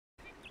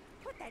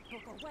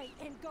book away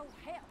and go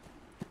help.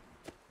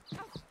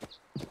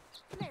 Oh,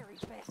 Mary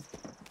Beth.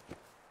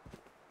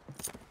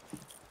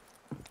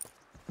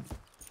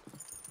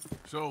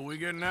 So, we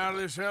getting out of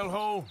this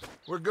hellhole?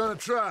 We're gonna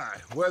try.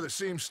 Weather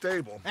seems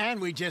stable.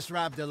 And we just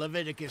robbed a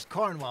Leviticus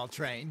Cornwall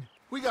train.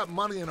 We got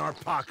money in our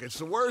pockets.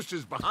 The worst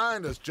is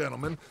behind us,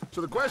 gentlemen.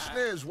 So the question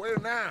is, where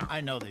now?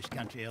 I know this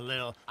country a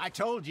little. I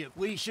told you,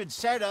 we should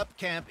set up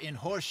camp in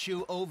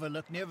Horseshoe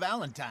Overlook near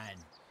Valentine.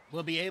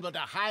 We'll be able to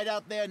hide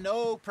out there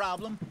no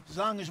problem, as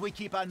long as we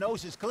keep our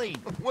noses clean.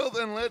 Well,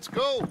 then let's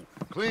go.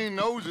 Clean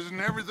noses and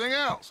everything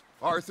else.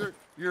 Arthur,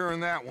 you're in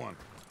that one.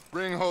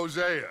 Bring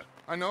Hosea.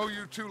 I know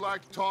you two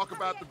like to talk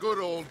about the good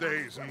old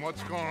days and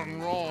what's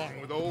gone wrong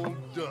with old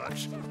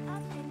Dutch. Shut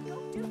up and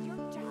go do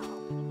your job.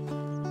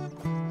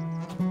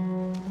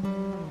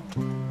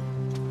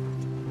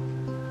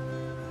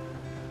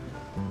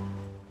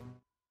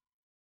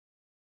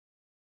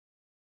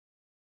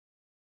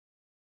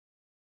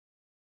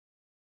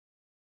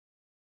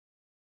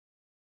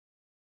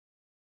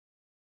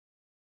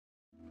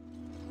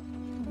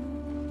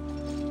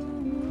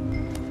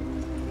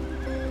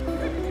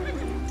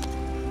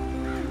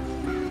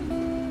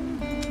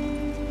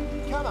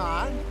 Come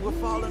on, we're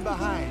falling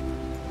behind.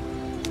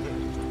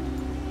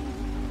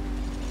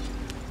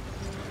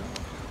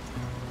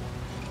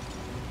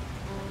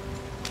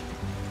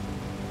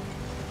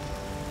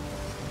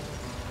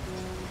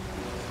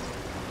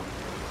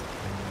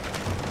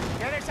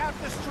 Get us out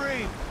the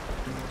stream.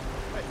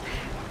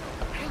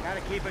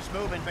 Gotta keep us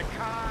moving, but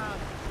calm.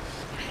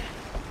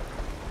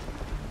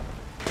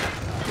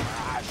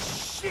 Ah,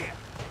 shit!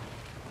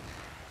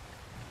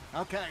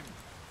 Okay,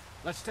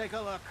 let's take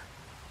a look.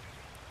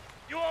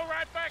 You all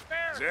right back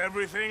there? Does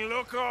everything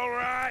look all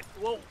right?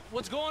 Well,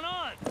 what's going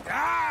on?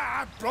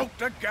 Ah, I broke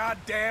the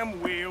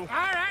goddamn wheel. All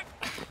right,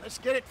 let's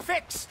get it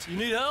fixed. You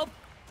need help?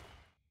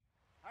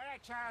 All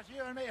right, Charles,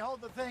 you and me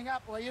hold the thing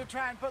up while you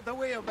try and put the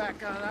wheel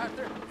back on,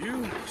 Arthur.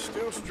 You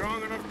still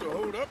strong enough to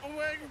hold up a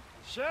wagon?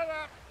 Shut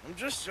up. I'm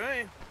just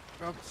saying.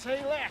 Don't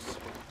say less.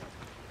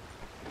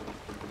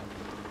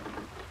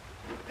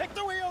 Pick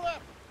the wheel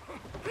up.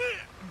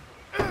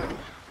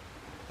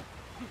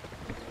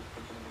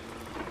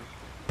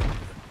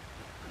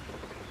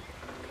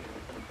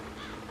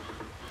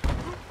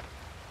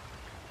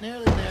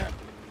 Nearly there.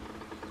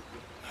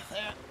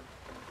 There.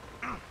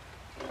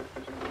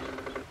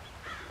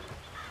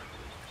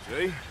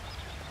 See?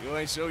 You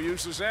ain't so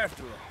useless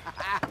after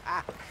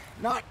all.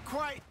 Not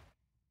quite.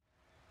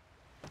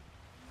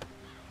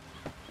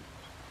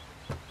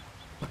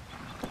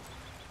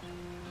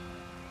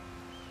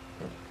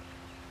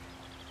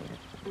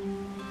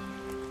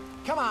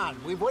 Come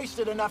on, we've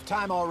wasted enough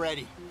time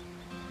already.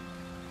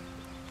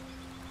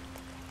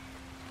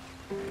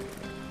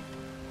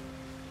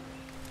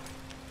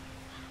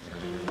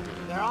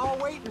 They're all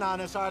waiting on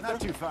us, Arthur.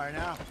 Not too far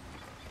now.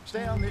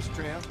 Stay on this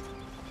trail.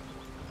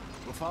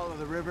 We'll follow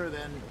the river,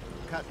 then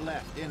cut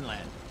left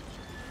inland.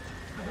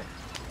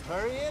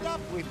 Hurry it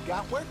up, we've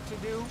got work to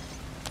do.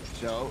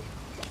 So,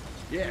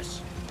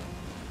 yes,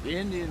 the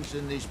Indians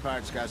in these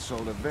parts got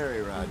sold a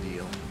very raw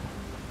deal.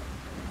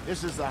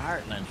 This is the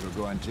heartlands we're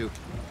going to.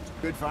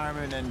 Good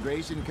farming and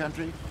grazing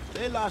country,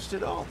 they lost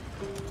it all.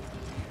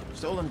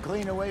 Stolen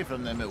clean away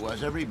from them it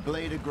was, every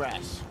blade of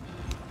grass.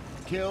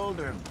 Killed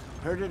or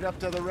herded up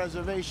to the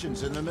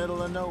reservations in the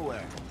middle of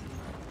nowhere.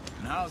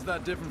 And how's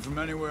that different from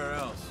anywhere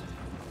else?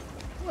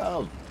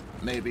 Well,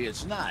 maybe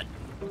it's not.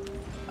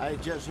 I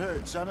just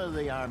heard some of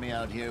the army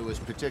out here was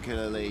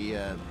particularly,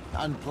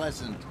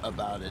 unpleasant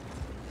about it.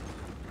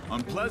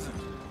 Unpleasant?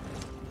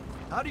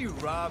 How do you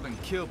rob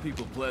and kill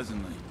people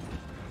pleasantly?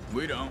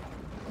 We don't,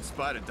 in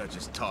spite of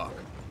Dutch's talk.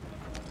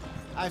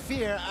 I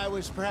fear I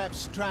was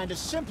perhaps trying to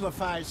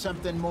simplify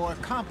something more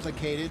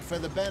complicated for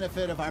the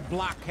benefit of our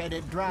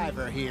block-headed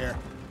driver here.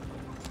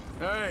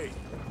 Hey,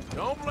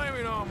 don't blame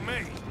it on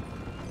me.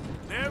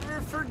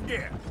 Never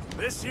forget,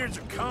 this here's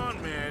a con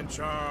man,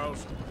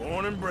 Charles,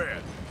 born and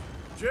bred.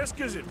 Just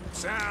 'cause it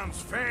sounds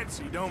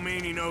fancy don't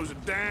mean he knows a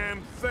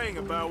damn thing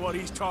about what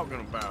he's talking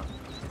about.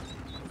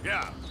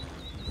 Yeah.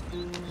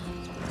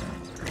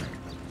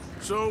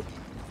 So,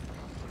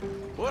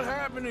 what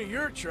happened to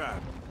your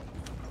tribe?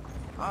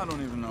 I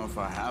don't even know if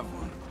I have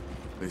one.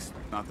 At least,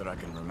 not that I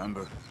can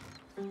remember.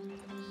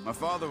 My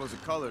father was a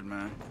colored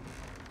man.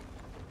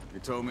 He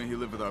told me he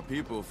lived with our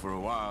people for a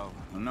while.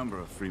 A number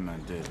of free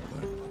men did,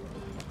 but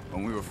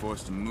when we were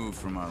forced to move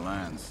from our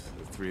lands,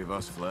 the three of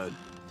us fled.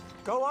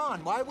 Go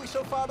on, why are we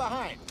so far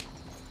behind?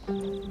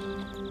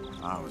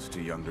 I was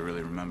too young to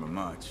really remember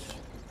much.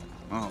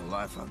 My whole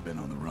life I've been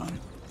on the run.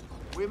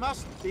 We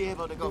must be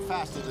able to go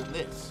faster than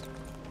this.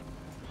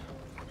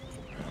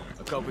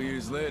 A couple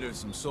years later,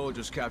 some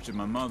soldiers captured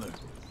my mother.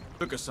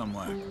 Took her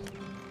somewhere.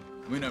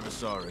 We never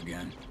saw her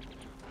again.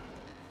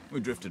 We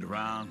drifted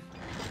around.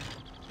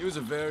 He was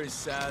a very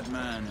sad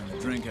man, and the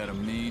drink had a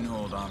mean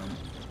hold on him.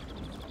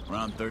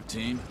 Around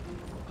 13,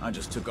 I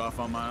just took off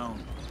on my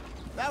own.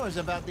 That was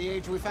about the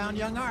age we found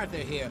young Arthur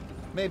here.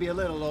 Maybe a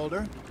little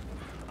older.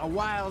 A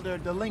wilder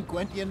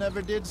delinquent you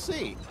never did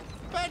see.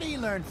 But he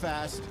learned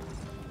fast.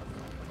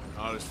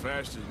 Not as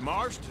fast as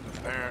Marston,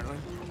 apparently.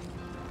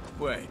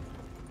 Wait,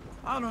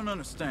 I don't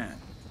understand.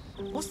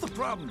 What's the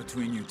problem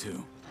between you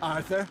two?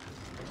 Arthur?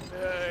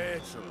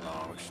 It's a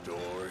long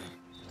story.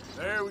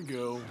 There we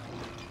go.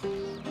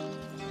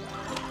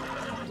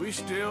 We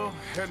still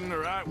heading the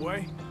right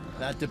way?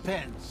 That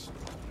depends.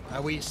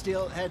 Are we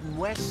still heading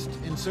west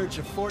in search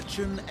of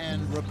fortune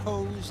and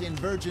repose in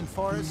virgin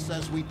forests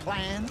as we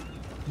planned?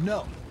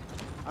 No.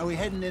 Are we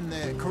heading in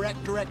the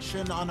correct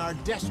direction on our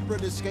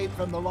desperate escape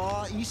from the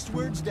law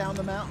eastwards down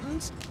the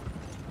mountains?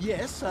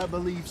 Yes, I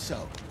believe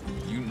so.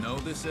 You know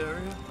this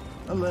area?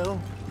 A little.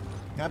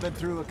 I've been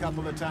through a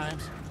couple of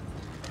times.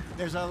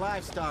 There's a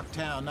livestock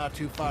town not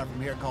too far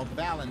from here called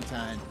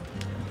Valentine.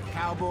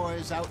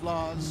 Cowboys,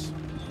 outlaws,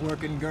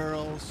 working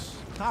girls,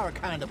 our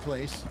kind of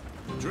place.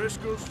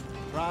 Driscoll's?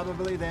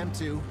 Probably them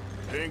too.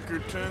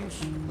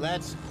 Pinkertons?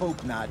 Let's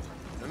hope not.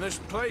 And this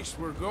place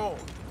we're going.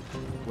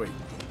 Wait,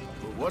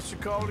 what's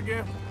it called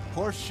again?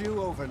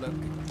 Horseshoe Overlook.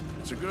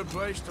 It's a good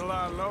place to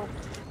lie low?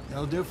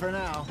 It'll do for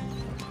now.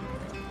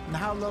 And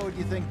how low do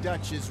you think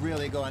Dutch is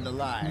really going to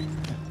lie?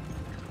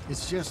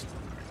 It's just,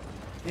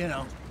 you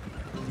know,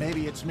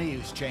 maybe it's me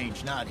who's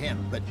changed, not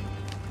him, but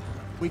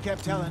we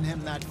kept telling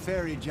him that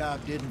ferry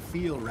job didn't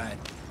feel right.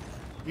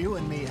 You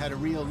and me had a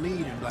real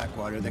lead in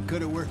Blackwater that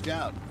could have worked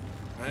out.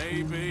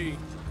 Maybe.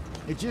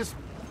 It just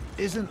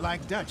isn't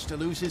like Dutch to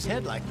lose his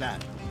head like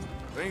that.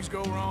 Things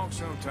go wrong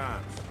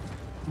sometimes.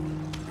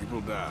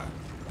 People die.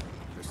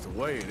 It's the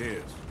way it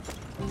is.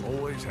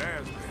 Always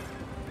has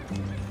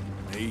been.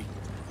 Me,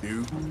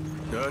 you,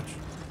 Dutch.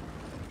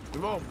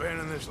 We've all been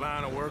in this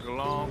line of work a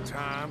long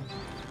time.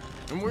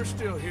 And we're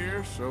still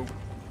here, so...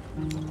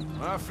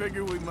 I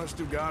figure we must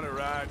have got it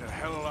right a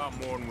hell of a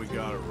lot more than we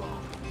got it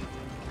wrong.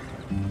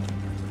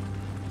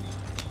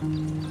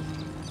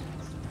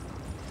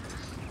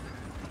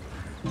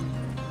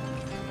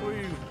 What are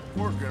you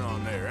working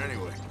on there,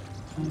 anyway?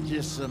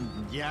 Just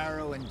some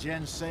yarrow and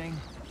ginseng.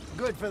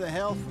 Good for the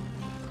health.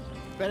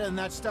 Better than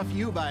that stuff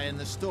you buy in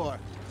the store.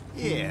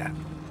 Yeah,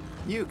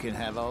 you can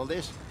have all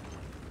this.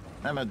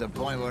 I'm at the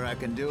point where I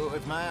can do it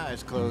with my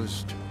eyes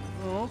closed.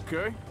 Oh,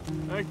 okay.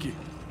 Thank you.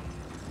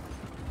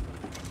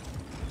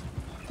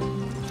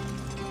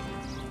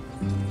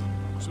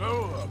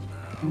 Slow up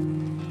now.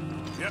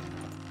 Yep.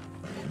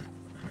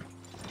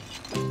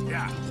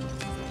 Yeah.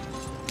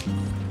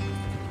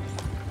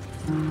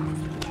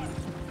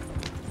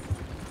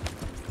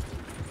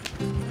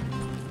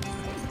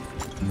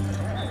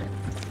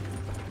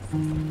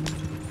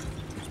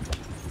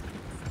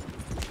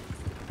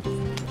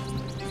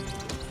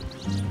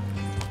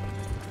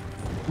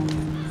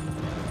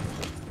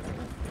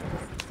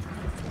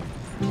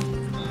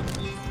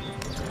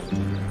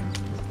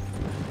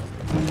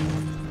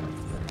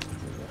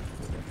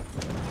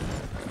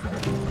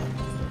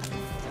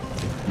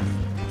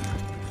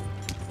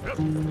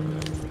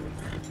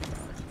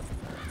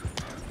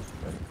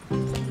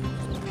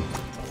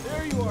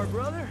 There you are,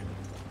 brother.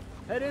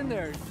 Head in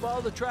there and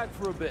follow the track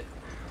for a bit.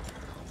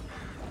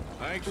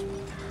 Thanks.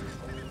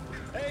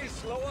 Hey,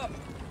 slow up.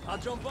 I'll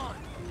jump on.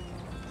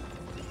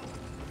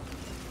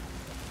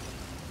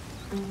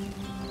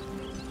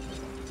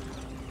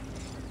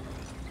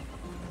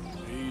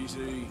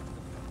 Easy.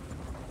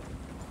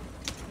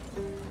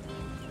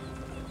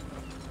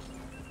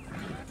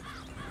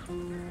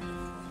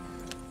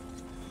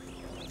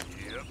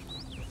 Yep.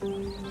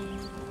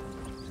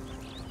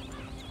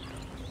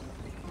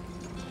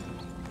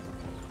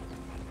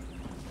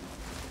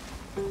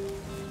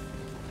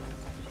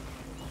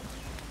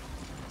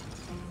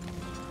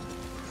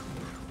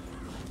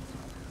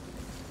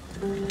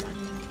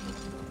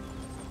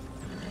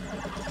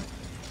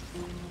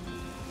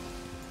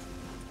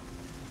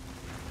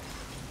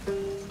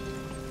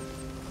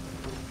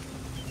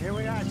 Here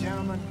we are,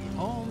 gentlemen.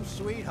 Home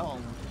sweet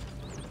home.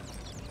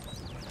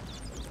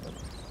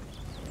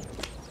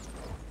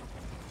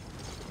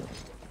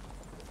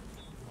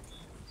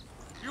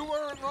 You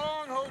weren't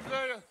wrong,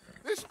 Hosea.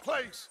 This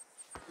place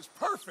is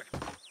perfect.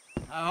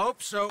 I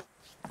hope so.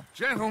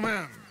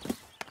 Gentlemen,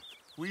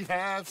 we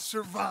have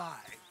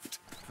survived.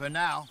 For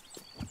now.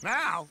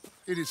 Now,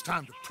 it is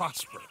time to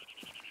prosper.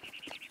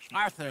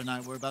 Arthur and I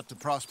were about to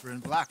prosper in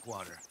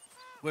Blackwater.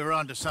 We were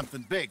onto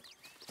something big.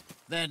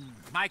 Then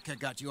Micah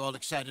got you all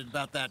excited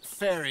about that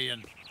ferry,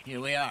 and here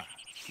we are.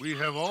 We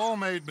have all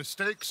made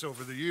mistakes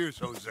over the years,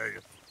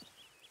 Hosea.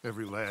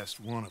 Every last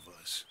one of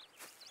us.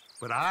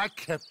 But I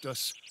kept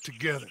us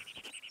together,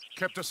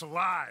 kept us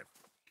alive.